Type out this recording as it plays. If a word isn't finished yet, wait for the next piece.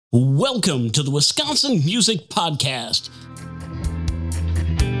Welcome to the Wisconsin Music Podcast.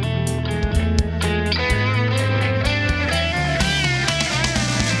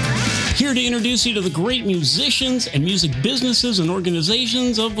 Here to introduce you to the great musicians and music businesses and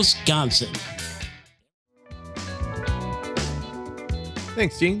organizations of Wisconsin.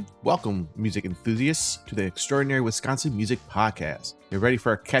 Thanks, Gene. Welcome, music enthusiasts, to the Extraordinary Wisconsin Music Podcast. You're ready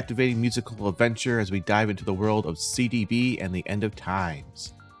for a captivating musical adventure as we dive into the world of CDB and the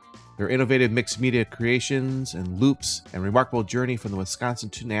Endtimes. Their innovative mixed media creations and loops and remarkable journey from the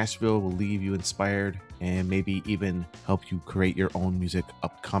Wisconsin to Nashville will leave you inspired and maybe even help you create your own music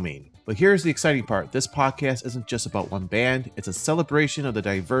upcoming. But here's the exciting part. This podcast isn't just about one band. It's a celebration of the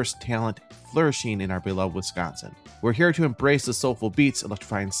diverse talent flourishing in our beloved Wisconsin. We're here to embrace the soulful beats,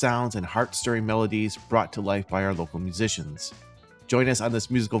 electrifying sounds, and heart-stirring melodies brought to life by our local musicians. Join us on this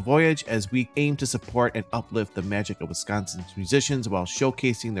musical voyage as we aim to support and uplift the magic of Wisconsin's musicians while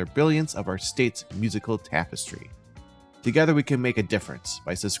showcasing their brilliance of our state's musical tapestry. Together we can make a difference.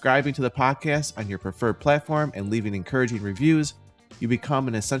 By subscribing to the podcast on your preferred platform and leaving encouraging reviews, you become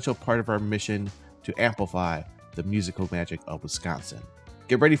an essential part of our mission to amplify the musical magic of Wisconsin.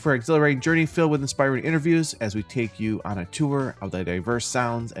 Get ready for an exhilarating journey filled with inspiring interviews as we take you on a tour of the diverse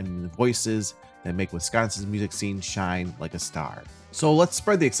sounds and voices that make Wisconsin's music scene shine like a star. So let's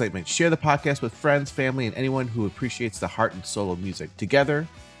spread the excitement. Share the podcast with friends, family, and anyone who appreciates the heart and soul of music. Together,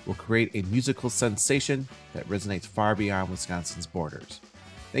 we'll create a musical sensation that resonates far beyond Wisconsin's borders.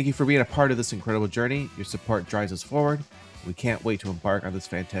 Thank you for being a part of this incredible journey. Your support drives us forward. We can't wait to embark on this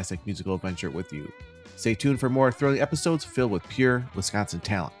fantastic musical adventure with you. Stay tuned for more thrilling episodes filled with pure Wisconsin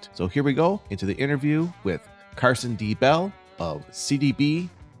talent. So here we go into the interview with Carson D. Bell of CDB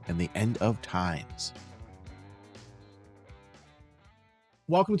and the Endtimes.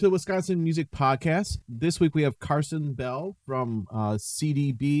 Welcome to the Wisconsin Music Podcast. This week we have Carson Bell from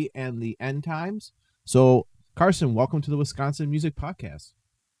CDB and the Endtimes. So Carson, welcome to the Wisconsin Music Podcast.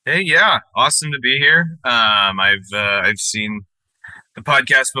 Hey, yeah, awesome to be here. I've seen the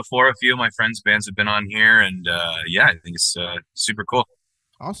podcast before. A few of my friends' bands have been on here, and I think it's super cool.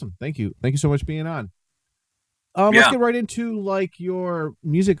 Awesome, thank you so much for being on. Let's get right into like your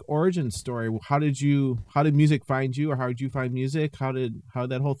music origin story. How did music find you, or how did you find music? How did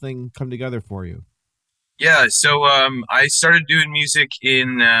that whole thing come together for you? Yeah, so I started doing music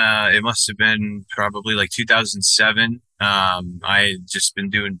in it must have been probably like 2007. I had just been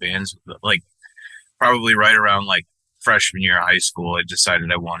doing bands like probably right around like freshman year of high school. I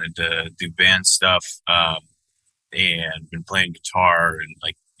decided I wanted to do band stuff, and been playing guitar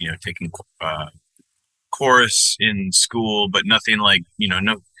and taking chorus in school, but nothing like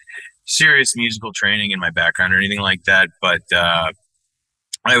no serious musical training in my background or anything like that. But I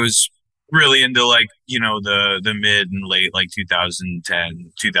was really into like the mid and late like 2000s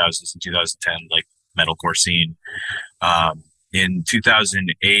and 2010 like metalcore scene. In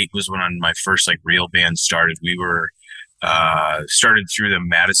 2008 was when my first like real band started. We were started through the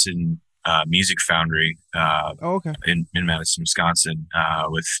Madison Music Foundry in Madison, Wisconsin,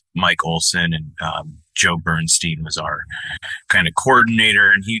 with Mike Olson, and Joe Bernstein was our kind of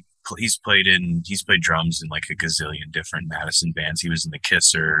coordinator, and he's played drums in like a gazillion different Madison bands. He was in the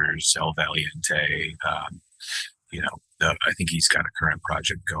Kissers, El Valiente. I think he's got a current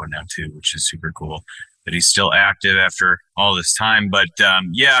project going now too, which is super cool that he's still active after all this time. But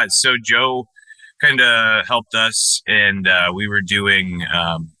so Joe kind of helped us, and we were doing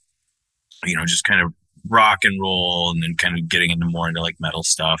just kind of rock and roll, and then kind of getting into like metal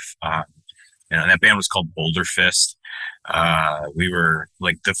stuff. That band was called Boulder Fist. We were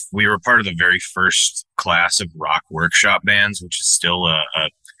part of the very first class of rock workshop bands, which is still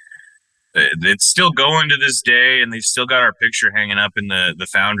it's still going to this day, and they've still got our picture hanging up in the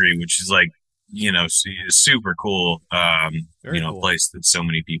foundry, which is like super cool. Cool. A place that so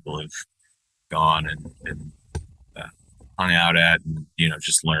many people have gone and hung out at, and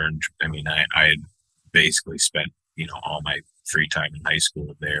just learned. I mean, I had basically spent all my free time in high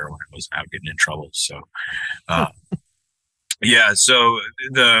school there when I wasn't out getting in trouble. So so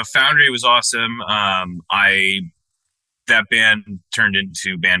the foundry was awesome. That band turned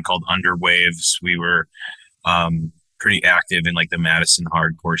into a band called Underwaves. We were pretty active in like the Madison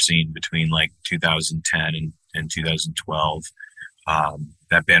hardcore scene between like 2010 and 2012.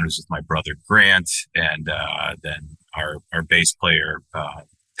 That band was with my brother Grant, and then our bass player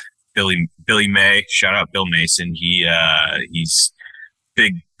Billy May. Shout out Bill Mason. He's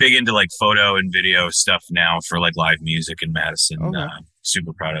big into like photo and video stuff now for like live music in Madison. Okay.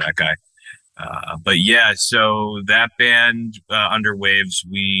 Super proud of that guy. So that band, Underwaves,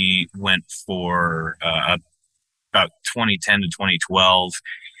 we went for about 2010 to 2012.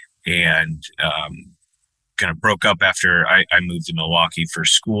 and kind of broke up after I moved to Milwaukee for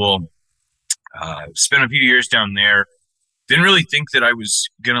school. Spent a few years down there. Didn't really think that I was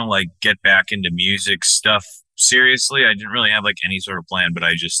gonna like get back into music stuff seriously. I didn't really have like any sort of plan, but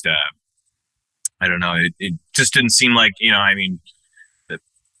I just I don't know. It just didn't seem like, I mean,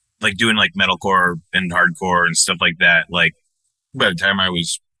 like doing like metalcore and hardcore and stuff like that. Like by the time I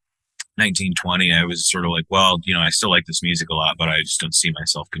was 19, 20, I was sort of like, well, I still like this music a lot, but I just don't see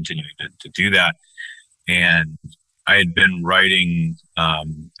myself continuing to do that. And I had been writing,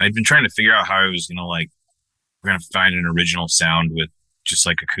 I'd been trying to figure out how I was going to find an original sound with just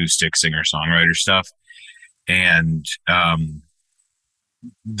like acoustic singer songwriter stuff. And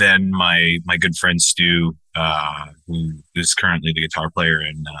then my good friend Stu, who is currently the guitar player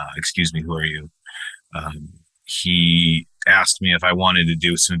in Excuse Me, Who Are You? He asked me if I wanted to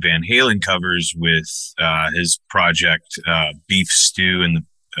do some Van Halen covers with his project Beef Stew and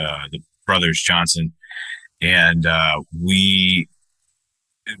the brothers Johnson. And we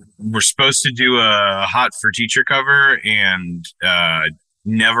were supposed to do a Hot for Teacher cover, and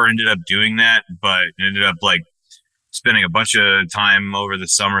never ended up doing that, but ended up like spending a bunch of time over the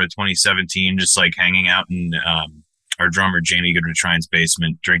summer of 2017 just like hanging out in our drummer Jamie Goodrich's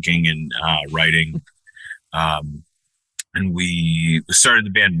basement, drinking and writing. And we started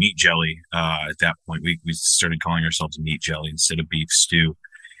the band Meat Jelly. At that point, we started calling ourselves Meat Jelly instead of Beef Stew.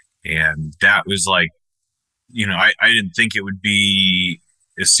 And that was like, I didn't think it would be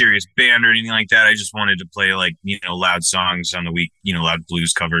a serious band or anything like that. I just wanted to play like, loud songs on the week, loud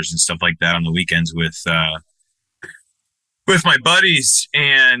blues covers and stuff like that on the weekends with my buddies.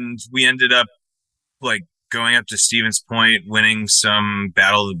 And we ended up like going up to Stevens Point, winning some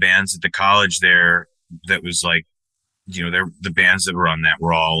Battle of the Bands at the college there. That was like, the bands that were on that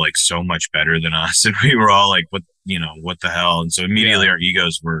were all like so much better than us. And we were all like, what the hell? And so immediately our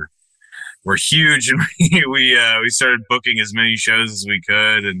egos were huge, and we started booking as many shows as we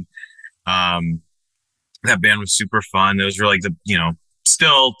could. And that band was super fun. Those were like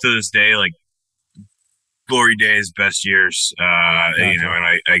still to this day, like glory days, best years.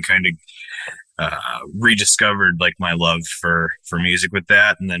 And I kind of rediscovered like my love for music with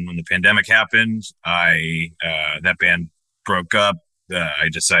that. And then when the pandemic happened, that band broke up. I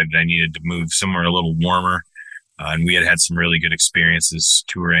decided I needed to move somewhere a little warmer. And we had some really good experiences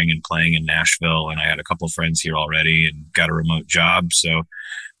touring and playing in Nashville. And I had a couple of friends here already and got a remote job. So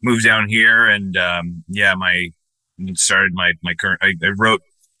moved down here, and started my current, I wrote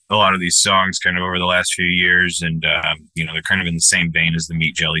a lot of these songs kind of over the last few years. And, they're kind of in the same vein as the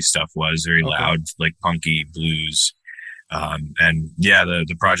Meat Jelly stuff was, very loud, like punky blues.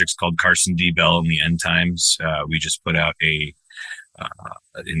 The project's called Carson D. Bell and the Endtimes. We just put out an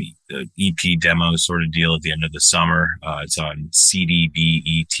EP demo sort of deal at the end of the summer. It's on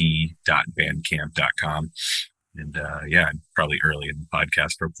cdbet.bandcamp.com. And I'm probably early in the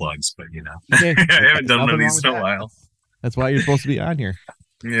podcast for plugs, but Okay. I haven't done one of these in a while. That's why you're supposed to be on here.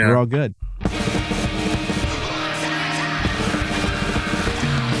 Yeah, we're all good.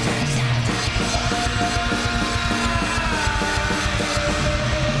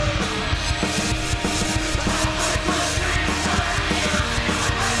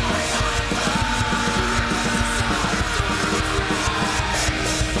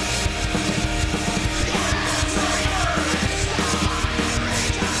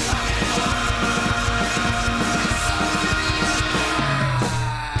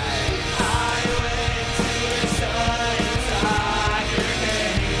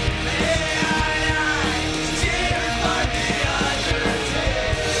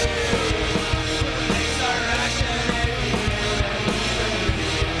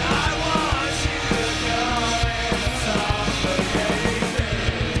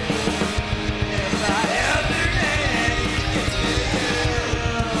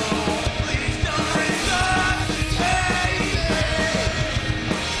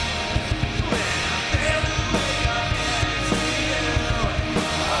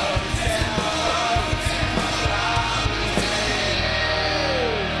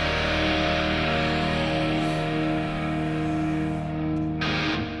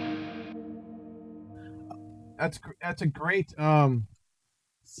 That's a great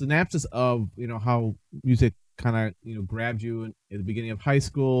synopsis of how music kind of grabbed you at the beginning of high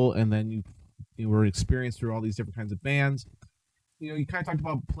school, and then you were experienced through all these different kinds of bands. You kind of talked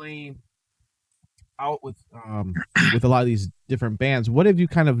about playing out with a lot of these different bands. What have you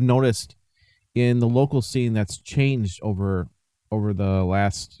kind of noticed in the local scene that's changed over the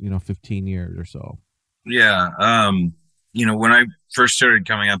last 15 years or so? Yeah. When I first started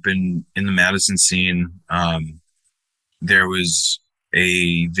coming up in the Madison scene, there was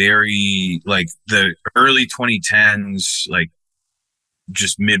a very, like, the early 2010s, like,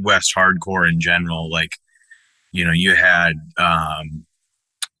 just Midwest hardcore in general. Like, you had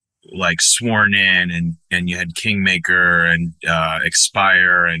like Sworn In, and you had Kingmaker and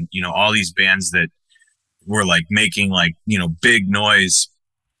Expire, and all these bands that were like making, like, big noise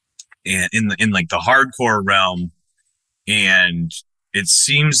and in like the hardcore realm. And it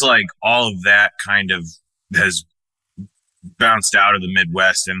seems like all of that kind of has bounced out of the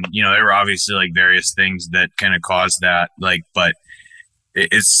Midwest, and there were obviously like various things that kind of caused that, like, but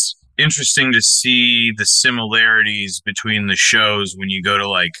it's interesting to see the similarities between the shows when you go to,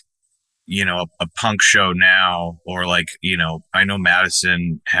 like, a punk show now, or like, I know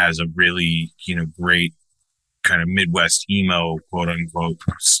Madison has a really, great kind of Midwest emo, quote unquote,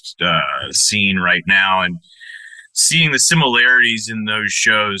 scene right now, and seeing the similarities in those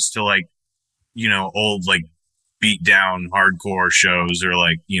shows to, like, old, like, beat down hardcore shows, or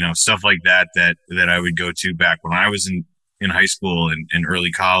like, stuff like that I would go to back when I was in high school and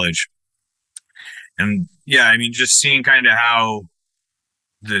early college. And yeah, I mean, just seeing kind of how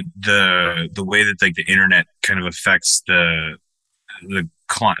the way that, like, the internet kind of affects the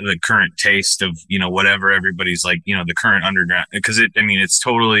current taste of, whatever everybody's like, the current underground, because it's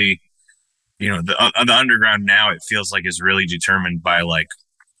totally, the underground now, it feels like, is really determined by, like,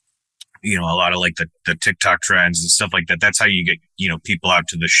 a lot of like the TikTok trends and stuff like that. That's how you get, people out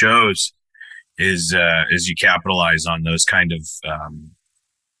to the shows, is you capitalize on those kind of,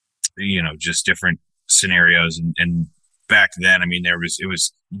 just different scenarios. And back then, it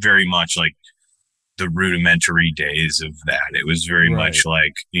was very much like the rudimentary days of that. It was very much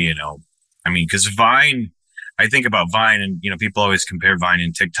like, because Vine, I think about Vine, and people always compare Vine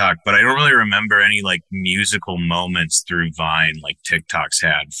and TikTok, but I don't really remember any like musical moments through Vine like TikTok's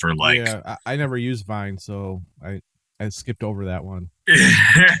had for, like. Yeah, I never used Vine, so I skipped over that one.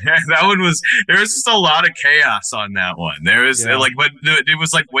 That one there was just a lot of chaos on that one. There was like, but it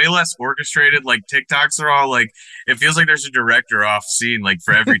was like way less orchestrated. Like TikToks are all like, it feels like there's a director off scene, like,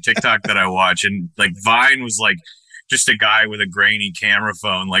 for every TikTok that I watch. And like Vine was like just a guy with a grainy camera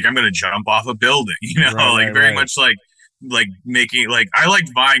phone, like, I'm gonna jump off a building, very much like making, like, I liked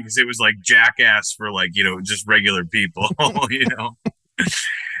Vine because it was like Jackass for, like, just regular people. That's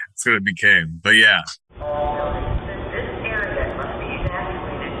what it became. But yeah.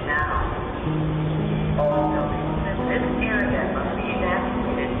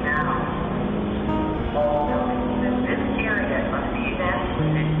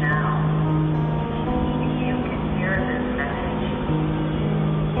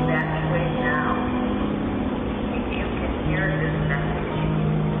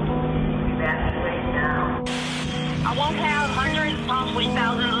 I won't have hundreds, possibly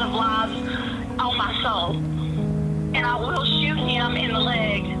thousands of lives on my soul. And I will shoot him in the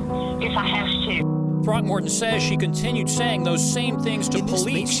leg if I have to. Throckmorton says she continued saying those same things to police.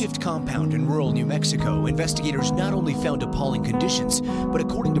 In this makeshift compound in rural New Mexico, investigators not only found appalling conditions, but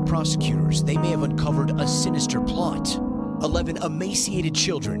according to prosecutors, they may have uncovered a sinister plot. 11 emaciated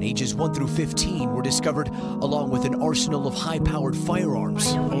children, ages 1 through 15, were discovered along with an arsenal of high-powered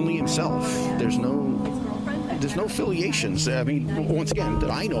firearms. Only himself. There's no affiliations. I mean, once again, that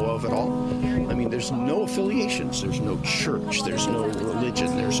I know of at all. I mean, there's no affiliations. There's no church. There's no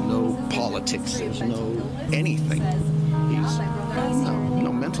religion. There's no politics. There's no anything. He's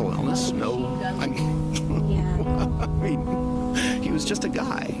no mental illness. I mean, he was just a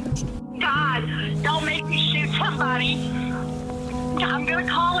guy. God, don't make me shoot somebody. I'm going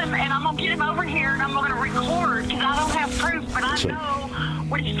to call him, and I'm going to get him over here, and I'm going to record, because I don't have proof, but I know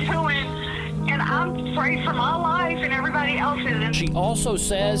what he's doing, and I'm afraid for my life and everybody else's. She also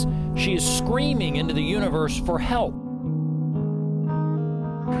says she is screaming into the universe for help.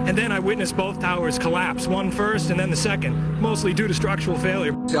 And then I witnessed both towers collapse, one first and then the second, mostly due to structural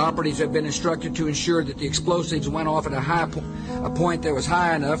failure. The operatives have been instructed to ensure that the explosives went off at a point that was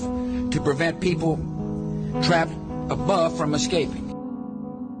high enough to prevent people trapped above from escaping.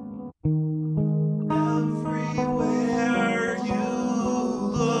 Everywhere you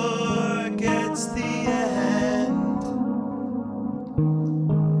look, it's the end.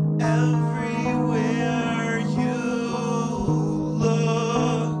 Everywhere you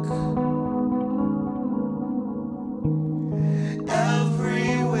look,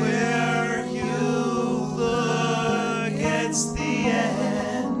 everywhere you look, it's the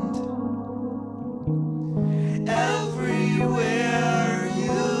end. Everywhere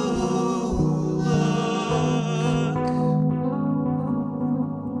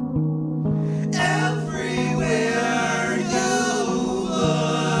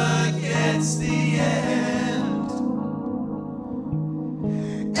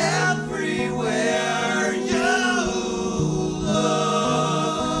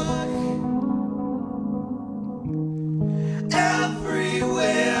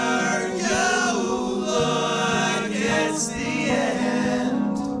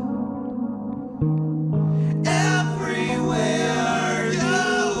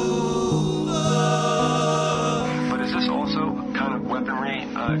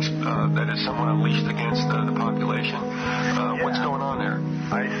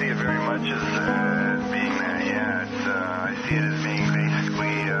I see it very much as being that, yeah. I see it as being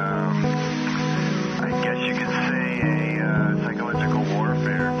basically, I guess you could say a psychological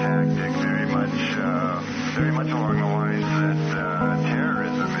warfare tactic, very much along the lines that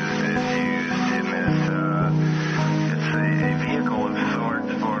terrorism is used in this. It's a vehicle of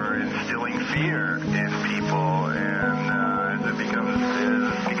sorts for instilling fear in people, and as it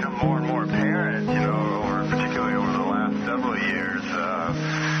has become more and more apparent, particularly over the last several years,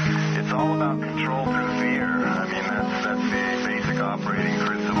 it's all about control through fear. I mean, that's the basic operating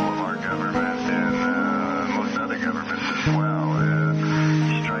principle of our government and most other governments as well.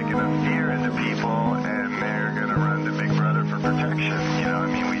 You strike enough fear into people, and they're going to run to Big Brother for protection.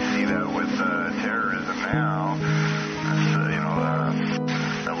 We see that with terrorism now.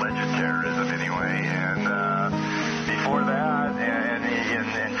 Alleged terrorism anyway, and before that, and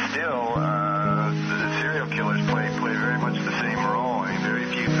still, the serial killers play very much the same role. I mean, very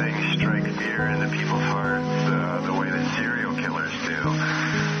few things strike fear into people's hearts the way that serial killers do.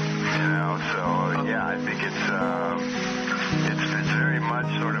 So yeah, I think it's very much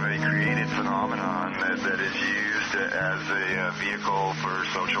sort of a created phenomenon that is used as a vehicle for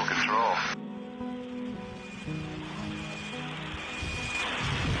social control.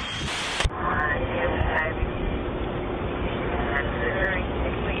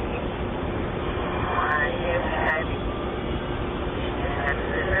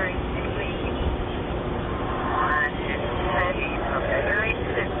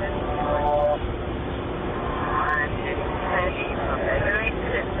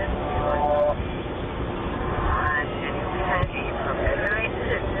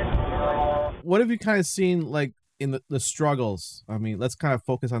 What have you kind of seen, like, in the struggles? I mean, let's kind of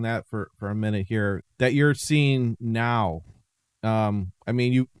focus on that for a minute here, that you're seeing now. I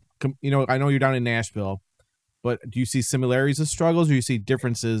mean, I know you're down in Nashville, but do you see similarities of struggles, or do you see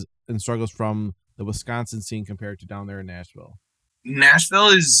differences in struggles from the Wisconsin scene compared to down there in Nashville? Nashville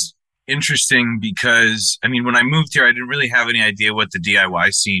is interesting because, I mean, when I moved here, I didn't really have any idea what the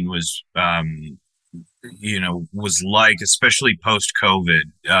DIY scene was, was like, especially post-COVID.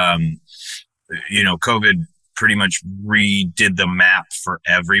 COVID pretty much redid the map for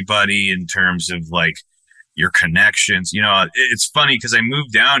everybody in terms of like your connections. It's funny because I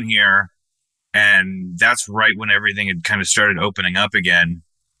moved down here, and that's right when everything had kind of started opening up again.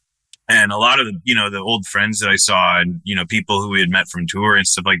 And a lot of the old friends that I saw, and, people who we had met from tour and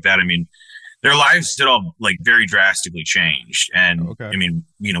stuff like that, I mean, their lives had all like very drastically changed. And okay. I mean,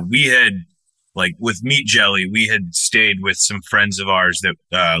 we had, like, with Meat Jelly, we had stayed with some friends of ours that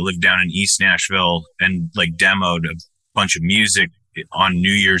lived down in East Nashville and like demoed a bunch of music on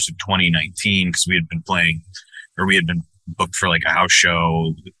New Year's of 2019 because we had been booked for like a house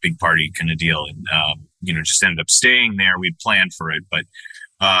show, big party kind of deal, and just ended up staying there. We'd planned for it, but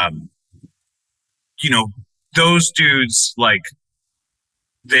those dudes, like,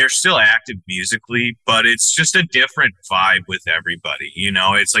 they're still active musically, but it's just a different vibe with everybody.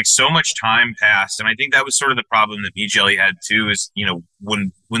 It's like so much time passed. And I think that was sort of the problem that Meat Jelly had too, is,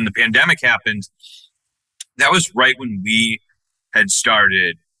 when the pandemic happened, that was right when we had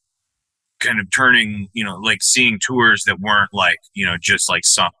started kind of turning, like seeing tours that weren't like, just like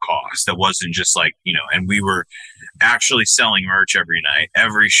sunk cost. That wasn't just like, and we were actually selling merch every night.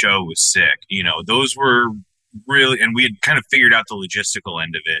 Every show was sick. Those were really, and we had kind of figured out the logistical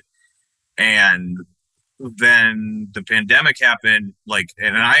end of it. And then the pandemic happened, like,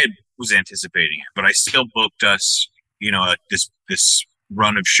 and I was anticipating it, but I still booked us, this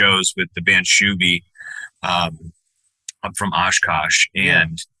run of shows with the band Shuby, up from Oshkosh.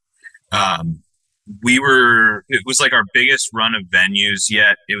 And, it was like our biggest run of venues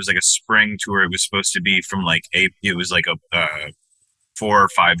yet. It was like a spring tour. It was supposed to be from like it was like a 4 or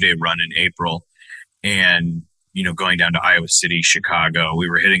 5 day run in April. And, going down to Iowa City, Chicago, we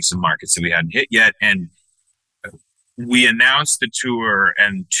were hitting some markets that we hadn't hit yet. And we announced the tour,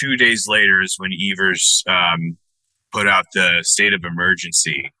 and 2 days later is when Evers put out the state of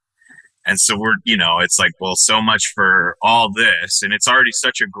emergency. And so we're, it's like, well, so much for all this. And it's already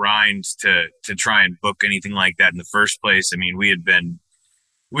such a grind to try and book anything like that in the first place. I mean, we had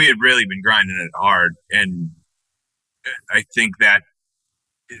really been grinding it hard. And I think that,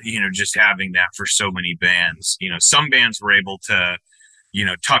 just having that for so many bands, some bands were able to,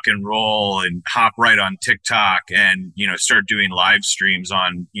 tuck and roll and hop right on TikTok and, start doing live streams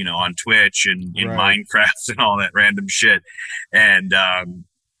on, on Twitch and in Minecraft and all that random shit. And,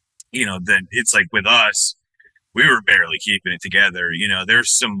 then it's like with us, we were barely keeping it together.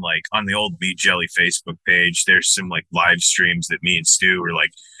 There's some, like, on the old Meat Jelly Facebook page, there's some like live streams that me and Stu were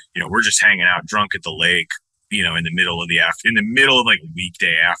like, we're just hanging out drunk at the lake, in the middle of like a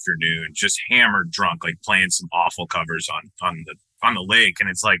weekday afternoon, just hammered drunk, like playing some awful covers on the lake. And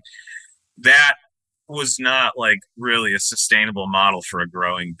it's like, that was not like really a sustainable model for a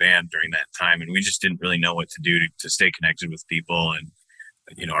growing band during that time. And we just didn't really know what to do to stay connected with people. And,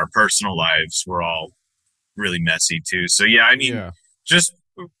 our personal lives were all really messy too. So yeah, I mean, just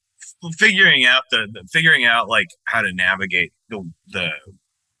figuring out like how to navigate the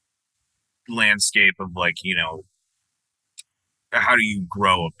landscape of like, how do you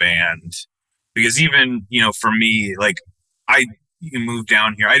grow a band? Because even, for me, like I moved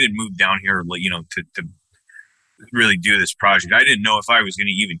down here. I didn't move down here, to really do this project. I didn't know if I was going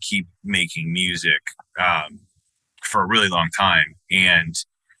to even keep making music for a really long time. And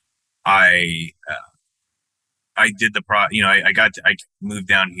I did I moved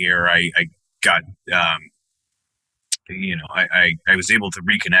down here. I got, I was able to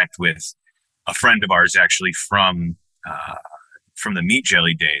reconnect with a friend of ours actually from the Meat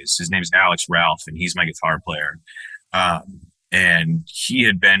Jelly days. His name's Alex Ralph, and he's my guitar player. And he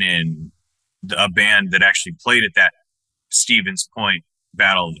had been in a band that actually played at that Stevens Point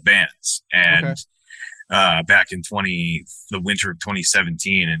Battle of the Bands, and back in the winter of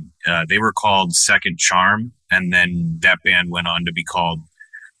 2017, and they were called Second Charm, and then that band went on to be called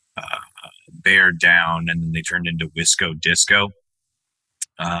Bear Down, and then they turned into Wisco Disco.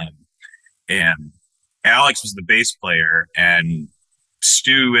 And Alex was the bass player, and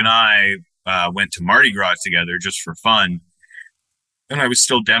Stu and I went to Mardi Gras together just for fun. And I was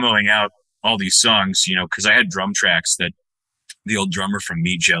still demoing out all these songs, because I had drum tracks that the old drummer from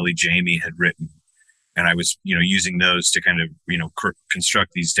Meat Jelly, Jamie, had written. And I was, using those to kind of,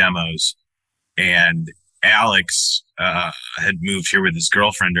 construct these demos. And Alex had moved here with his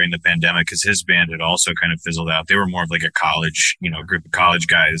girlfriend during the pandemic because his band had also kind of fizzled out. They were more of like a college, group of college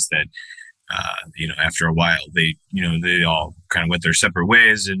guys that, after a while, they all kind of went their separate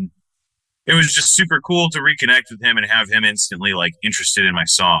ways. And it was just super cool to reconnect with him and have him instantly like interested in my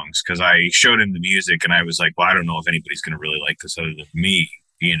songs, because I showed him the music and I was like, well, I don't know if anybody's going to really like this other than me,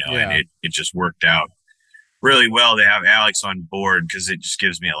 and it just worked out really well to have Alex on board, because it just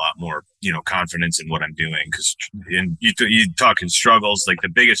gives me a lot more, confidence in what I'm doing. Because you talking struggles, like the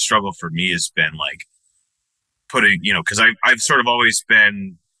biggest struggle for me has been like putting, because I've sort of always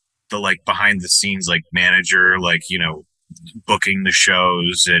been the like behind the scenes like manager, like booking the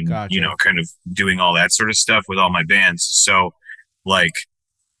shows and kind of doing all that sort of stuff with all my bands. So like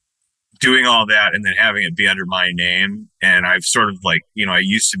doing all that and then having it be under my name, and I've sort of like, I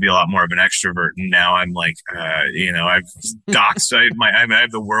used to be a lot more of an extrovert, and now I'm like, I've doxed, I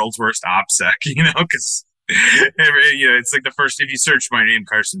have the world's worst OPSEC, because it's like the first, if you search my name,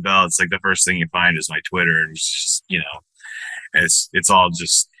 Carson Bell, it's like the first thing you find is my Twitter, and it's just, it's all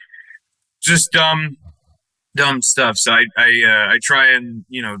just dumb stuff. So I try and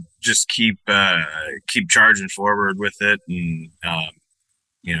just keep charging forward with it, and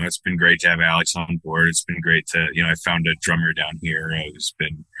it's been great to have Alex on board. It's been great to I found a drummer down here who's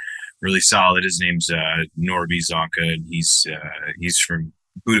been really solid. His name's Norby Zonka, and he's from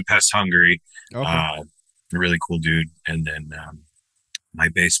Budapest, Hungary. A really cool dude. And then my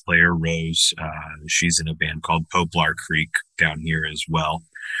bass player Rose, she's in a band called Poplar Creek down here as well.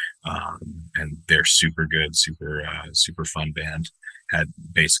 And they're super good, super fun band. Had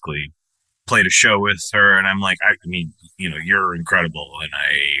basically played a show with her, and I'm like, I mean, you're incredible, and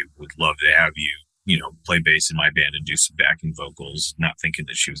I would love to have you, play bass in my band and do some backing vocals. Not thinking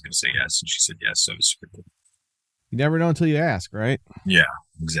that she was going to say yes, and she said yes. So it was super cool. You never know until you ask, right? Yeah,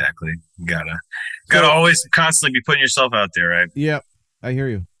 exactly. You gotta always constantly be putting yourself out there, right? Yep, I hear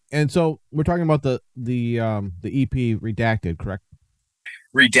you. And so we're talking about the EP Redacted, correct?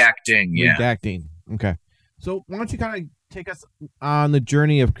 Redacting, yeah. Redacting. Okay. So why don't you kind of take us on the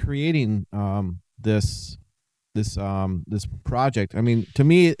journey of creating this project? I mean, to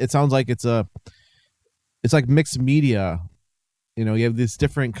me, it sounds like it's like mixed media. You have this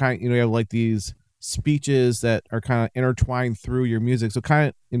different kind. You have like these speeches that are kind of intertwined through your music. So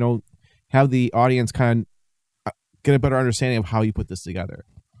kind of have the audience kind of get a better understanding of how you put this together.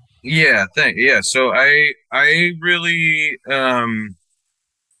 Yeah. So I really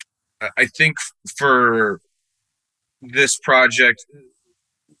I think for this project,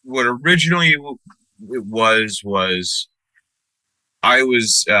 what originally it was I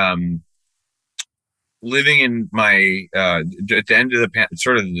was living in my at the end of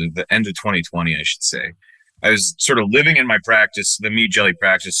the end of 2020, I should say. I was sort of living in my practice, the Meat Jelly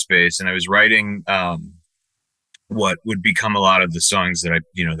practice space, and I was writing what would become a lot of the songs that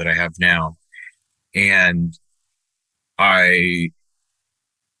I have now. And I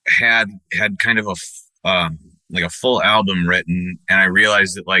had kind of like a full album written, and I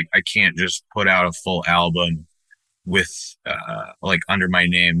realized that like I can't just put out a full album with like under my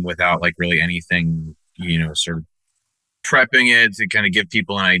name without like really anything, sort of prepping it to kind of give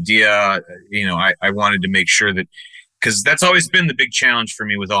people an idea. I wanted to make sure that, because that's always been the big challenge for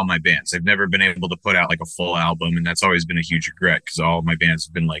me with all my bands. I've never been able to put out like a full album, and that's always been a huge regret, because all of my bands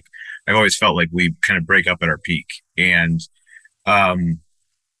have been like, I've always felt like we kind of break up at our peak. And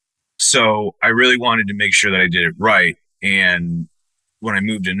so I really wanted to make sure that I did it right. And when I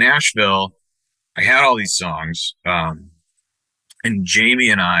moved to Nashville, I had all these songs. And Jamie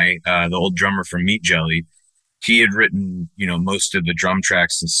and I, the old drummer from Meat Jelly, he had written, most of the drum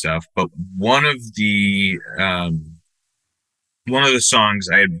tracks and stuff. But one of the songs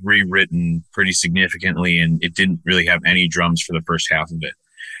I had rewritten pretty significantly, and it didn't really have any drums for the first half of it.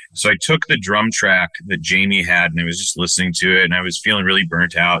 So I took the drum track that Jamie had, and I was just listening to it, and I was feeling really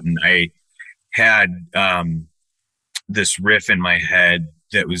burnt out. And I had this riff in my head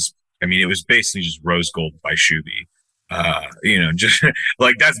that was, it was basically just Rose Gold by Shuby. Just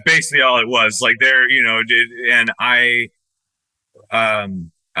like, that's basically all it was. Like there, and I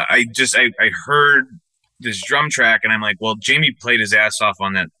heard this drum track, and I'm like, well, Jamie played his ass off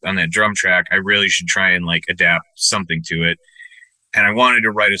on that drum track. I really should try and like adapt something to it. And I wanted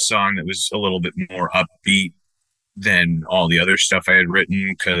to write a song that was a little bit more upbeat than all the other stuff I had written,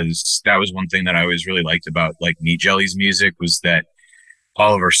 because that was one thing that I always really liked about like Meat Jelly's music, was that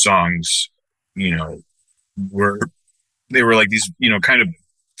all of our songs, were like these, kind of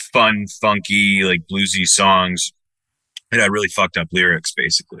fun, funky, like bluesy songs that had really fucked up lyrics,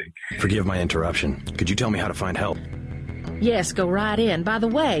 basically. Forgive my interruption. Could you tell me how to find help? Yes, go right in. By the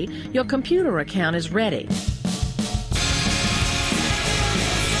way, your computer account is ready.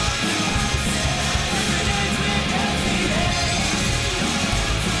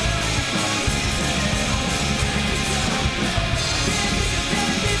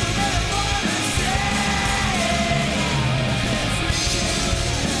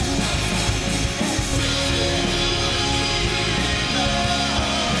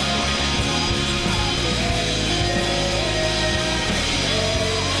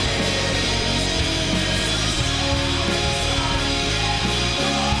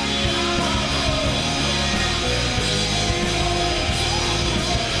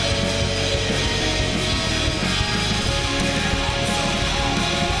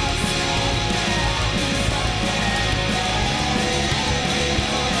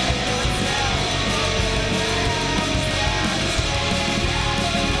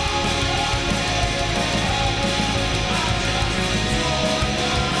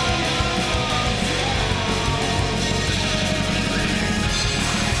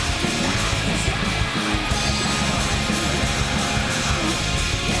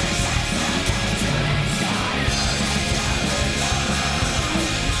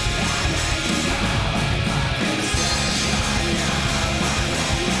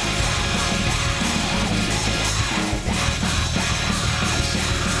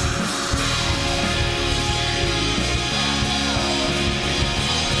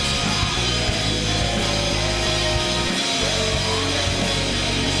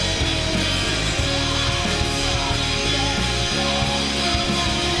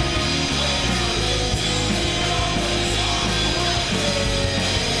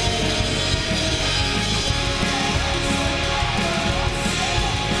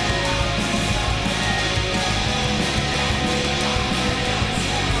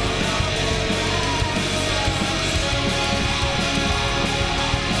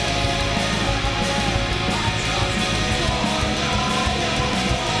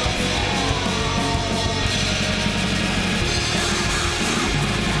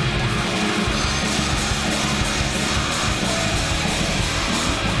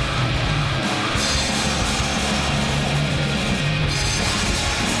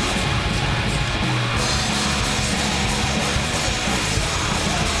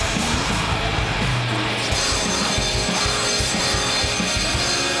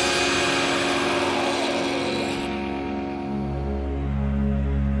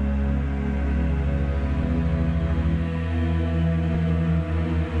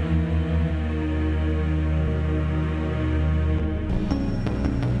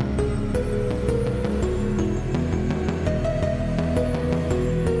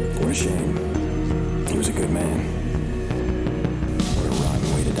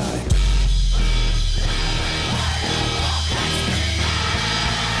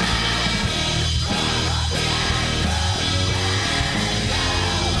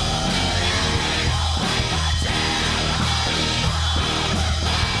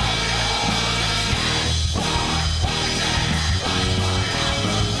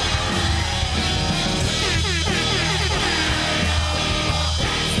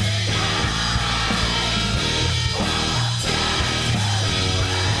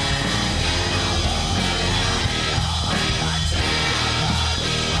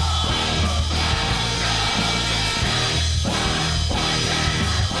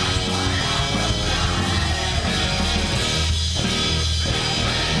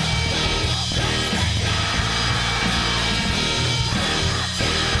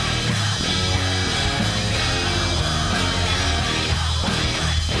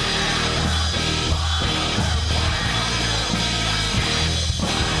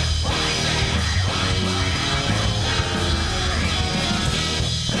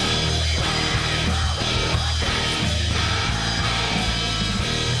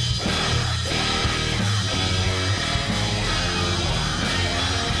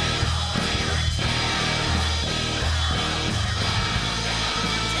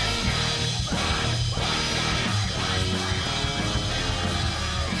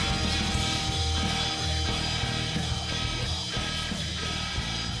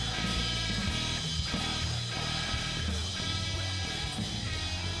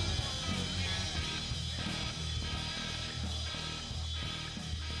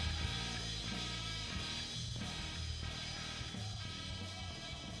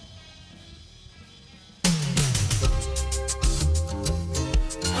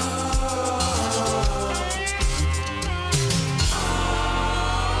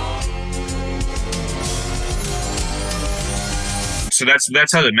 so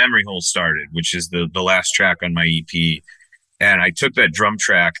that's how the Memory Hole started, which is the last track on my EP. And I took that drum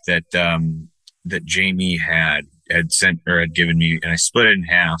track that that Jamie had sent or had given me, and I split it in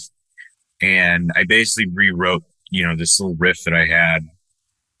half. And I basically rewrote, this little riff that I had,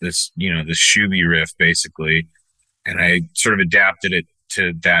 this shooby riff basically, and I sort of adapted it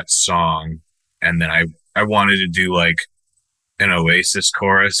to that song. And then I wanted to do like an Oasis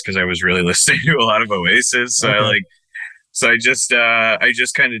chorus because I was really listening to a lot of Oasis. So Okay. I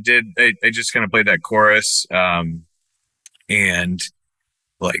just kind of played that chorus. And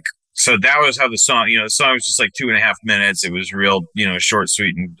like, so that was how the song, the song was just like 2.5 minutes. It was real, short,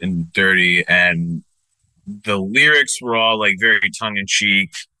 sweet, and dirty. And the lyrics were all like very tongue in cheek.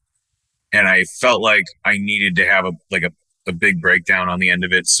 And I felt like I needed to have a big breakdown on the end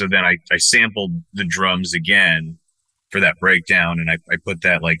of it. So then I sampled the drums again for that breakdown. And I put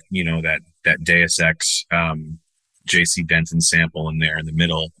that that Deus Ex, JC Denton sample in there in the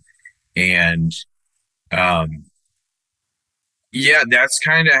middle. And, yeah, that's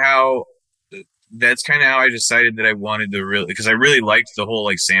kind of how I decided that I wanted to because I really liked the whole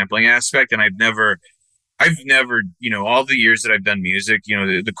like sampling aspect. And I've never, all the years that I've done music,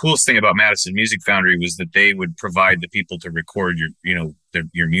 the coolest thing about Madison Music Foundry was that they would provide the people to record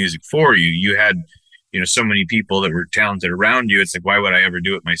your music for you. You had, so many people that were talented around you. It's like, why would I ever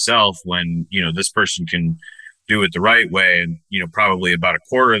do it myself when, this person can do it the right way and, probably about a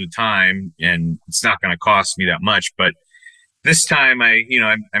quarter of the time, and it's not going to cost me that much. But this time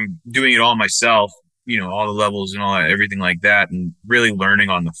I'm doing it all myself, all the levels and all that, everything like that, and really learning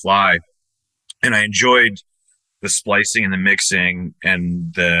on the fly. And I enjoyed the splicing and the mixing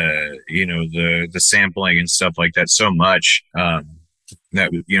and the sampling and stuff like that so much, that,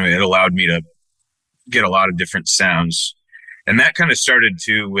 it allowed me to get a lot of different sounds. And that kind of started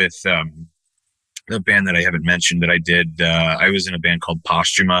too with, the band that I haven't mentioned that I did. I was in a band called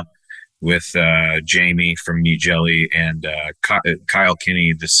Posthuma with Jamie from Meat Jelly and Kyle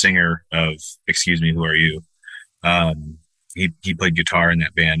Kinney, the singer of Excuse Me, Who Are You? He played guitar in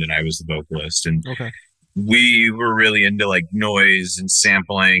that band, and I was the vocalist. And okay. We were really into like noise and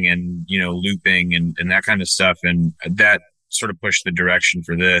sampling and looping and that kind of stuff. And that sort of pushed the direction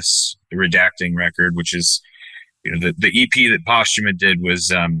for the Redacting record, which is the EP that Posthuma did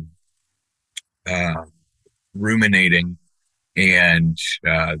was Ruminating. And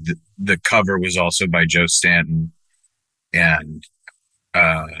the cover was also by Joe Stanton, and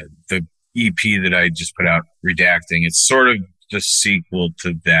the EP that I just put out, Redacting, it's sort of the sequel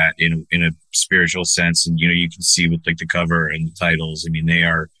to that in a spiritual sense. And you can see with like the cover and the titles, I mean, they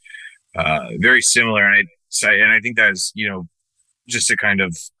are very similar. And I think that is just to kind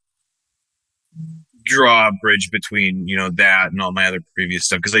of draw a bridge between that and all my other previous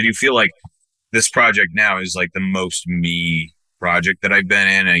stuff, because I do feel like this project now is like the most me project that I've been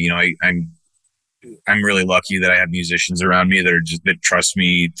in. And I'm really lucky that I have musicians around me that trust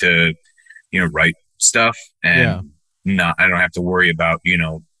me to write stuff, and I don't have to worry about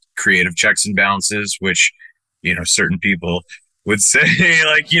creative checks and balances, which certain people would say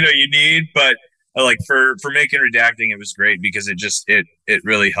like you need. But like for making Redacting, it was great because it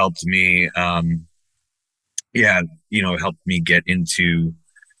really helped me helped me get into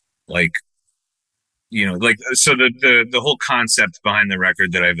like so the whole concept behind the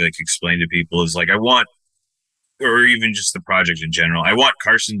record that I've like explained to people is like, or even just the project in general, I want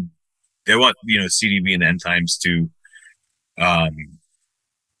Carson, CDB and Endtimes to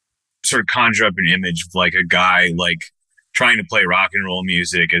sort of conjure up an image of like a guy like trying to play rock and roll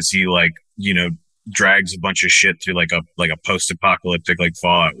music as he like drags a bunch of shit through like a post-apocalyptic like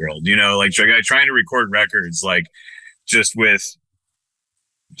Fallout world, like a guy trying to record records like just with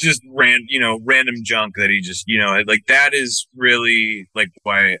random junk that he just like, that is really like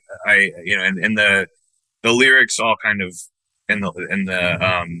why I and the lyrics all kind of and the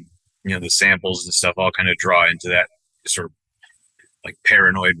the samples and stuff all kind of draw into that sort of like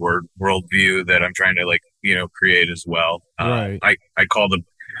paranoid worldview that I'm trying to like create as well. Right. I call the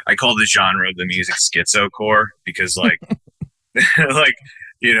genre of the music schizocore because like like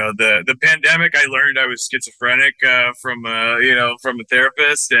the pandemic, I learned I was schizophrenic from a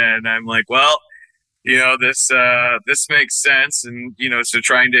therapist, and I'm like, well, this makes sense, and so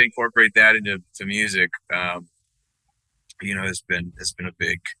trying to incorporate that into music, has been a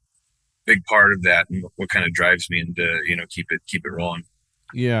big part of that, and what kind of drives me into keep it rolling.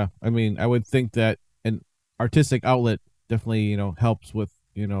 Yeah, I mean, I would think that an artistic outlet definitely helps with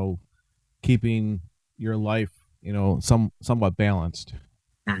keeping your life somewhat balanced.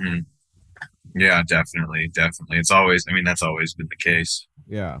 Mm-hmm. Yeah, definitely. It's always, that's always been the case.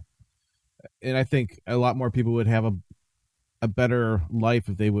 Yeah. And I think a lot more people would have a better life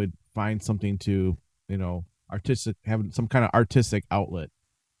if they would find something to, artistic, have some kind of artistic outlet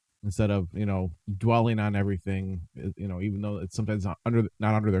instead of, dwelling on everything, even though it's sometimes not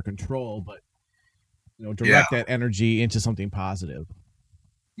under their control, but, direct that energy into something positive.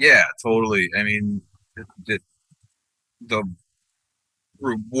 Yeah, totally. I mean, the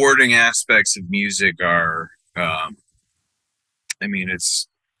rewarding aspects of music are, I mean,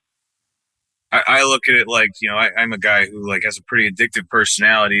 I look at it like, I'm a guy who like has a pretty addictive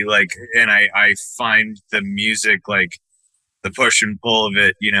personality, like, and I find the music, like the push and pull of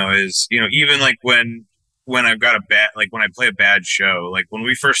it, is, even like when I've got when I play a bad show, like when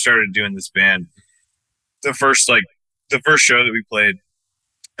we first started doing this band, the first show that we played,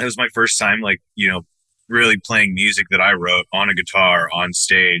 it was my first time, like, really playing music that I wrote on a guitar on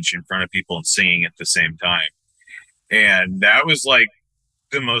stage in front of people and singing at the same time. And that was like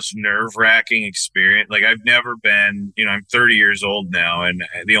the most nerve-wracking experience. Like I've never been, I'm 30 years old now, and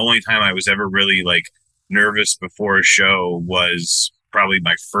the only time I was ever really like nervous before a show was probably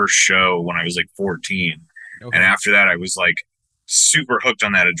my first show when I was like 14. Okay. And after that I was like super hooked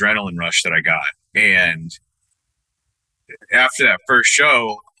on that adrenaline rush that I got. And after that first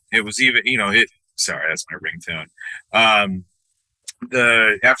show, it was even, sorry, that's my ringtone.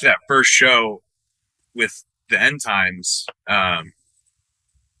 After that first show with the Endtimes,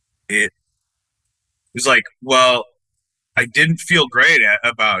 it was like, well, I didn't feel great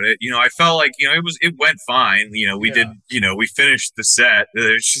about it. I felt like, it went fine. We did, we finished the set.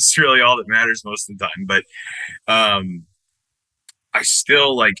 It's just really all that matters most of the time. But I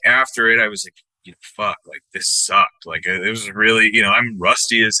still, like, after it, I was like, fuck, like this sucked. Like it was really, I'm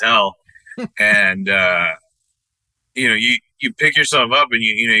rusty as hell. And, you pick yourself up and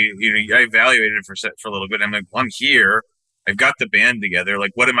I evaluated it for a little bit. I'm like, well, I'm here. I've got the band together.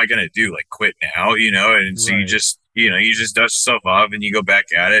 Like, what am I going to do? Like quit now, And so you just dust yourself off and you go back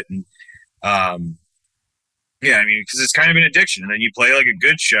at it. And, yeah, I mean, cause it's kind of an addiction. And then you play like a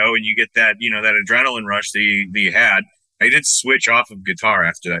good show and you get that, that adrenaline rush that you had. I did switch off of guitar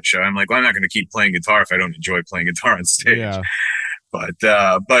after that show. I'm like, well, I'm not going to keep playing guitar if I don't enjoy playing guitar on stage. Yeah. But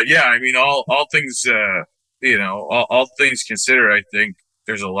yeah, I mean, all things, all things considered, I think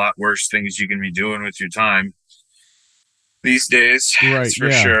there's a lot worse things you can be doing with your time these days. Right. For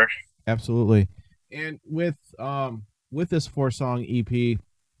sure. Absolutely. And with this 4-song EP,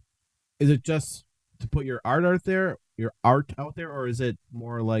 is it just to put your art out there, or is it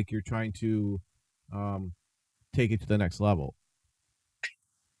more like you're trying to, take it to the next level?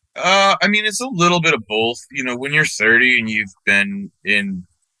 I mean, it's a little bit of both. When you're 30 and you've been in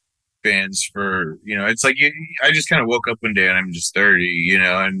bands for, it's like I just kind of woke up one day and I'm just 30,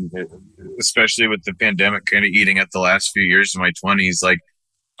 and especially with the pandemic kind of eating at the last few years of my 20s, like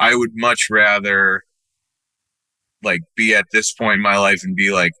I would much rather like be at this point in my life and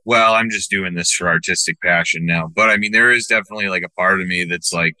be like, well, I'm just doing this for artistic passion now. But I mean, there is definitely like a part of me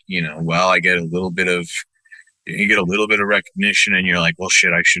that's like, well, I get a little bit of, you get a little bit of recognition and you're like, well,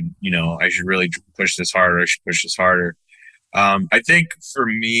 shit, I should really push this harder. I should push this harder. I think for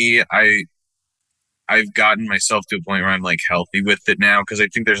me, I've gotten myself to a point where I'm like healthy with it now. Cause I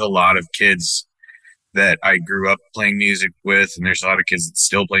think there's a lot of kids that I grew up playing music with, and there's a lot of kids that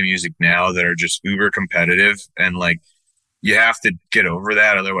still play music now that are just uber competitive. And like, you have to get over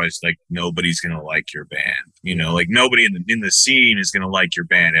that. Otherwise, like nobody's going to like your band, like nobody in the scene is going to like your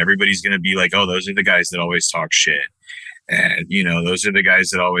band. Everybody's going to be like, oh, those are the guys that always talk shit. And, those are the guys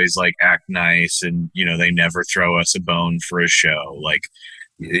that always like act nice. And, they never throw us a bone for a show. Like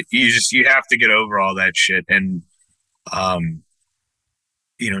you have to get over all that shit. And,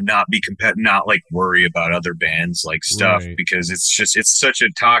 not be not like worry about other bands, like stuff, right. Because it's such a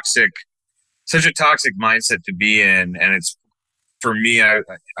toxic mindset to be in. And it's, for me, I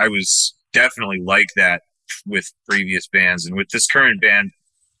was definitely like that with previous bands, and with this current band,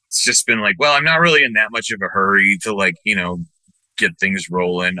 it's just been like, well, I'm not really in that much of a hurry to like, get things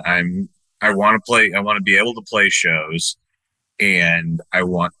rolling. I want to be able to play shows, and I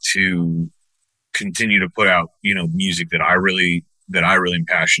want to continue to put out, music that I really am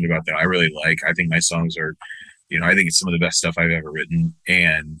passionate about, that I really like. I think my songs are, I think it's some of the best stuff I've ever written.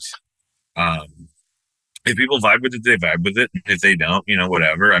 And, if people vibe with it, they vibe with it. If they don't,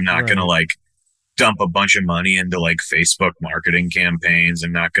 whatever. I'm not going to like dump a bunch of money into like Facebook marketing campaigns.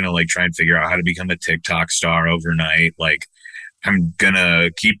 I'm not going to like try and figure out how to become a TikTok star overnight. Like, I'm going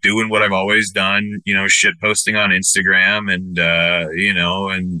to keep doing what I've always done, shit posting on Instagram and,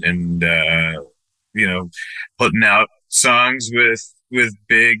 putting out songs with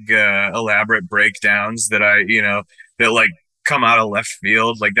big, elaborate breakdowns that that like come out of left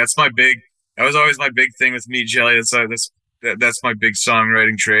field. Like that was always my big thing with me, Jelly. That's that's my big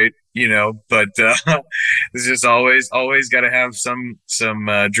songwriting trait, but it's just always got to have some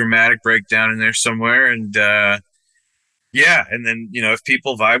dramatic breakdown in there somewhere. And yeah, and then if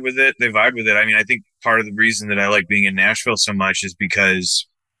people vibe with it, they vibe with it. I mean, I think part of the reason that I like being in Nashville so much is because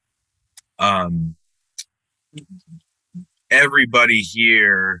everybody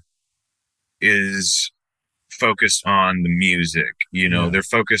here is focused on the music. They're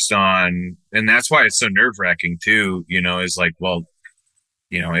focused on, and that's why it's so nerve-wracking too, is like, well,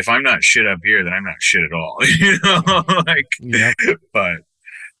 if I'm not shit up here, then I'm not shit at all. Like, yep.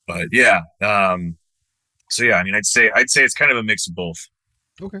 but yeah. So yeah, I mean, I'd say it's kind of a mix of both.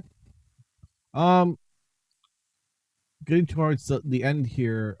 Okay. Getting towards the end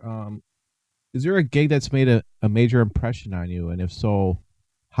here, is there a gig that's made a major impression on you? And if so,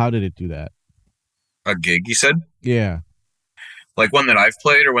 how did it do that? A gig, you said? Yeah. Like one that I've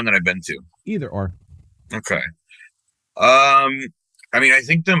played or one that I've been to? Either or. Okay. I mean, I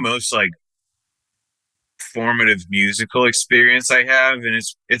think the most like formative musical experience I have, and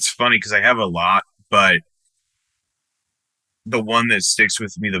it's funny because I have a lot, but the one that sticks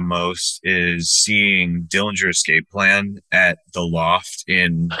with me the most is seeing Dillinger Escape Plan at the Loft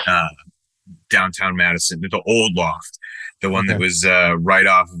in downtown Madison, the old Loft, the one that was right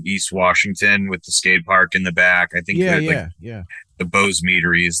off of East Washington with the skate park in the back. I think the Bose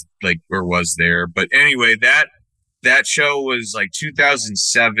Meadery is like, or was there. But anyway, that show was like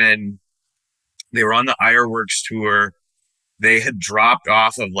 2007. They were on the Ironworks tour. They had dropped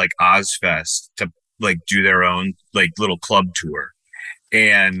off of like Ozfest to like do their own like little club tour.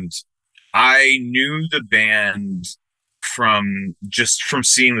 And I knew the band from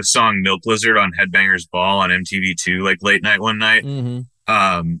seeing the song Milk Lizard on Headbangers Ball on MTV2, like late night one night. Mm-hmm.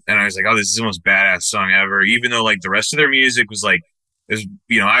 And I was like, oh, this is the most badass song ever. Even though like the rest of their music was like,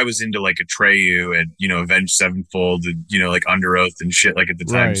 I was into like Atreyu and, Avenged Sevenfold and, like Under Oath and shit like at the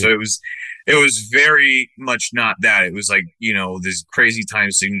time. Right. So it was very much not that. It was like, these crazy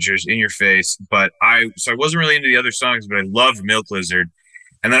time signatures in your face. But I wasn't really into the other songs, but I loved Milk Lizard.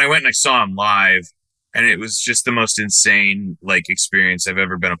 And then I went and I saw him live, and it was just the most insane like experience I've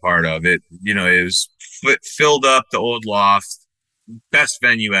ever been a part of. It was filled up the old Loft, best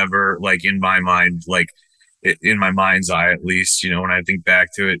venue ever, like in my mind, like in my mind's eye, at least, when I think back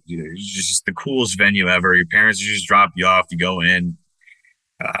to it, it's just the coolest venue ever. Your parents just drop you off, you go in,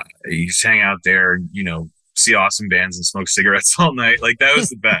 you just hang out there, see awesome bands and smoke cigarettes all night. Like that was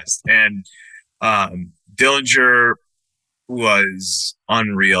the best. And Dillinger was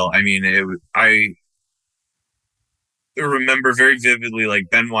unreal. I mean, I remember very vividly, like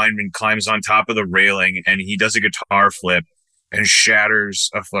Ben Weinman climbs on top of the railing and he does a guitar flip and shatters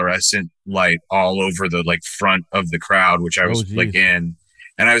a fluorescent light all over the like front of the crowd, which I was like in,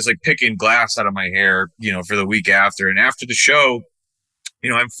 and I was like picking glass out of my hair, for the week after. And after the show,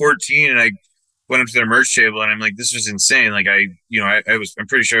 I'm 14 and I went up to their merch table and I'm like, this was insane. Like I'm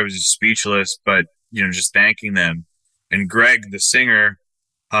pretty sure I was just speechless, but just thanking them. And Greg, the singer,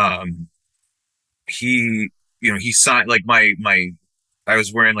 he signed like I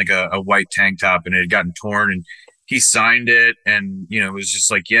was wearing like a white tank top and it had gotten torn, and he signed it, and it was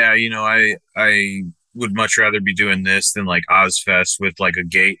just like, yeah, I would much rather be doing this than like Ozfest with like a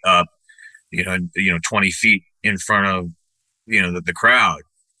gate up, 20 feet in front of the crowd.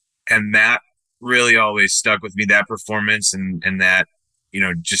 And that really always stuck with me, that performance, and that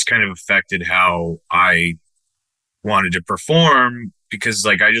just kind of affected how I wanted to perform, because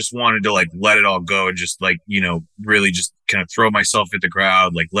like I just wanted to like let it all go and just like really just kind of throw myself at the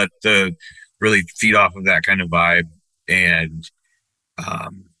crowd, like really feed off of that kind of vibe. And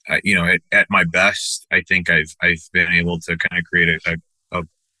at my best, I think I've been able to kind of create a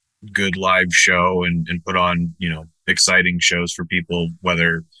good live show and put on exciting shows for people.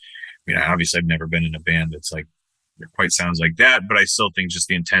 Whether obviously I've never been in a band that's like it quite sounds like that, but I still think just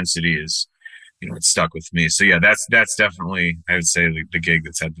the intensity is it stuck with me. So yeah, that's definitely, I would say, the gig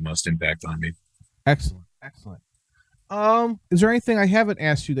that's had the most impact on me. Excellent. Is there anything I haven't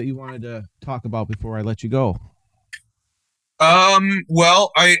asked you that you wanted to talk about before I let you go?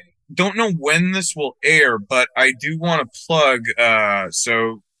 Well, I don't know when this will air, but I do want to plug,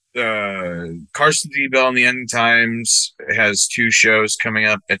 Carson D-Bell and the Endtimes has 2 shows coming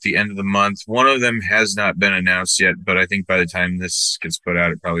up at the end of the month. One of them has not been announced yet, but I think by the time this gets put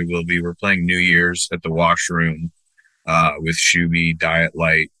out, it probably will be. We're playing New Year's at the Washroom, with Shuby, Diet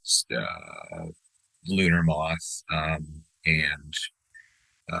Light, Lunar Moth, and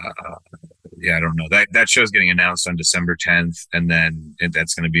I don't know. That show's getting announced on December 10th, and then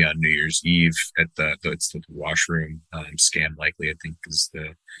that's going to be on New Year's Eve at the Washroom. Scam Likely, I think, is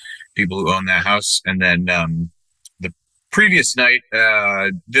the people who own that house. And then previous night,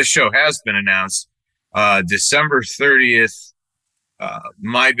 this show has been announced. December 30th,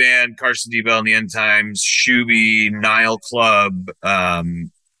 my band, Carson D-Bell and the Endtimes, Shuby, Nile Club,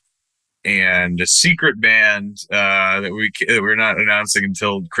 and a secret band that we're not announcing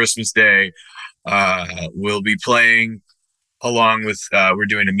until Christmas Day will be playing, along with we're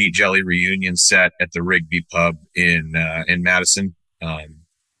doing a Meat Jelly reunion set at the Rigby Pub in Madison.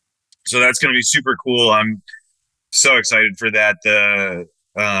 So that's going to be super cool. I'm so excited for that. The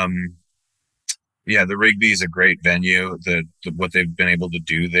Rigby is a great venue. What they've been able to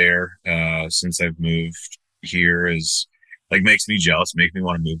do there since I've moved here is like makes me jealous, makes me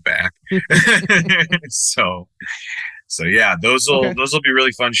want to move back. So yeah, those will be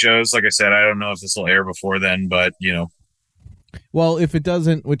really fun shows. Like I said, I don't know if this will air before then, but Well, if it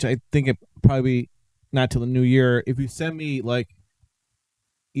doesn't, which I think it probably not till the new year, if you send me like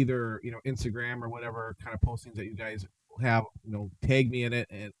either Instagram or whatever kind of postings that you guys have, tag me in it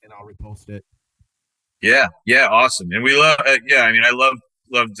and I'll repost it. Yeah, awesome. And we love I love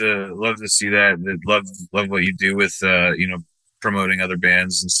to see that. Love what you do with promoting other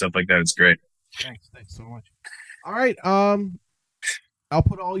bands and stuff like that. It's great. Thanks so much. All right, I'll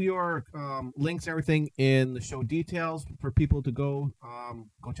put all your links, everything in the show details for people to go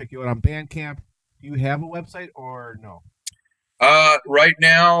check you out on Bandcamp. Do you have a website or no? Right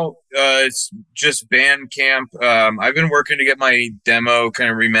now, it's just Bandcamp. I've been working to get my demo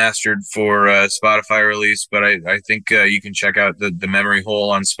kind of remastered for Spotify release, but I think you can check out the Memory Hole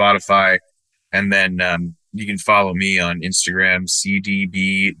on Spotify, and then you can follow me on Instagram,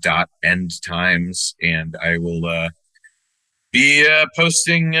 cdb.endtimes, and I will be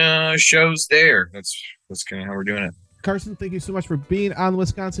posting shows there. That's kind of how we're doing it. Carson, thank you so much for being on the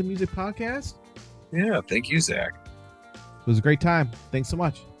Wisconsin Music Podcast. Yeah, thank you, Zach. It was a great time. Thanks so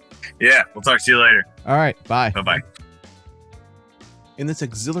much. Yeah, we'll talk to you later. All right, bye. Bye-bye. In this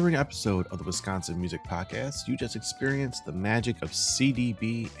exhilarating episode of the Wisconsin Music Podcast, you just experienced the magic of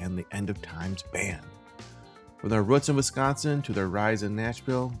CDB and the Endtimes band. From their roots in Wisconsin to their rise in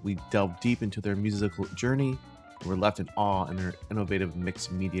Nashville, we delved deep into their musical journey and were left in awe in their innovative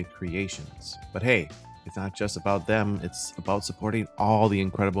mixed media creations. But hey, it's not just about them, it's about supporting all the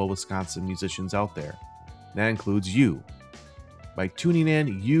incredible Wisconsin musicians out there. That includes you. By tuning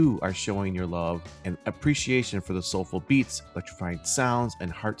in, you are showing your love and appreciation for the soulful beats, electrifying sounds, and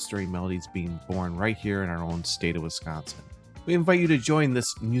heart-stirring melodies being born right here in our own state of Wisconsin. We invite you to join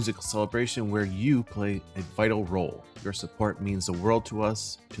this musical celebration where you play a vital role. Your support means the world to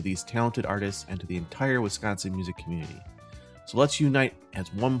us, to these talented artists, and to the entire Wisconsin music community. So let's unite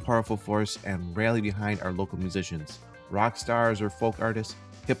as one powerful force and rally behind our local musicians, rock stars or folk artists,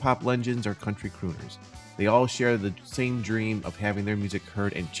 hip-hop legends or country crooners. They all share the same dream of having their music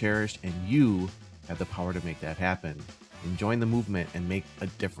heard and cherished, and you have the power to make that happen. And join the movement and make a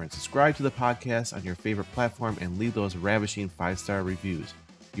difference. Subscribe to the podcast on your favorite platform and leave those ravishing 5-star reviews.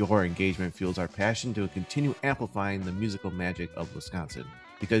 Your engagement fuels our passion to continue amplifying the musical magic of Wisconsin.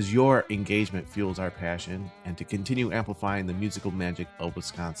 Because your engagement fuels our passion and to continue amplifying the musical magic of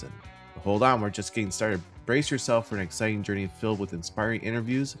Wisconsin. But hold on, we're just getting started. Brace yourself for an exciting journey filled with inspiring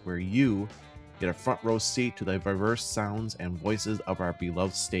interviews where you get a front row seat to the diverse sounds and voices of our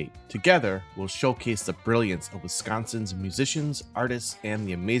beloved state. Together, we'll showcase the brilliance of Wisconsin's musicians, artists, and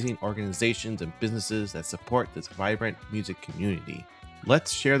the amazing organizations and businesses that support this vibrant music community.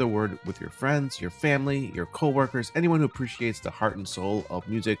 Let's share the word with your friends, your family, your coworkers, anyone who appreciates the heart and soul of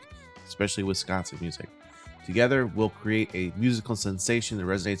music, especially Wisconsin music. Together, we'll create a musical sensation that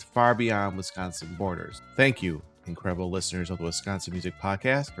resonates far beyond Wisconsin borders. Thank you, incredible listeners of the Wisconsin Music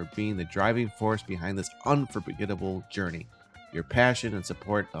Podcast, for being the driving force behind this unforgettable journey. Your passion and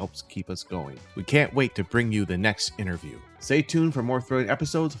support helps keep us going. We can't wait to bring you the next interview. Stay tuned for more thrilling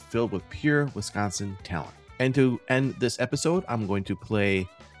episodes filled with pure Wisconsin talent. And to end this episode, I'm going to play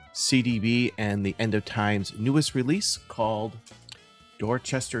CDB and the Endtimes' newest release called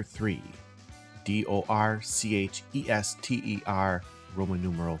Dorchester 3. DORCHESTER, Roman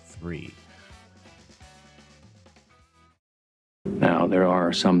numeral 3. Now, there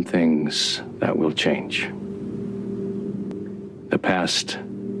are some things that will change. The past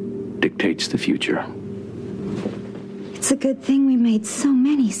dictates the future. It's a good thing we made so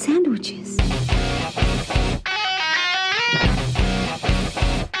many sandwiches.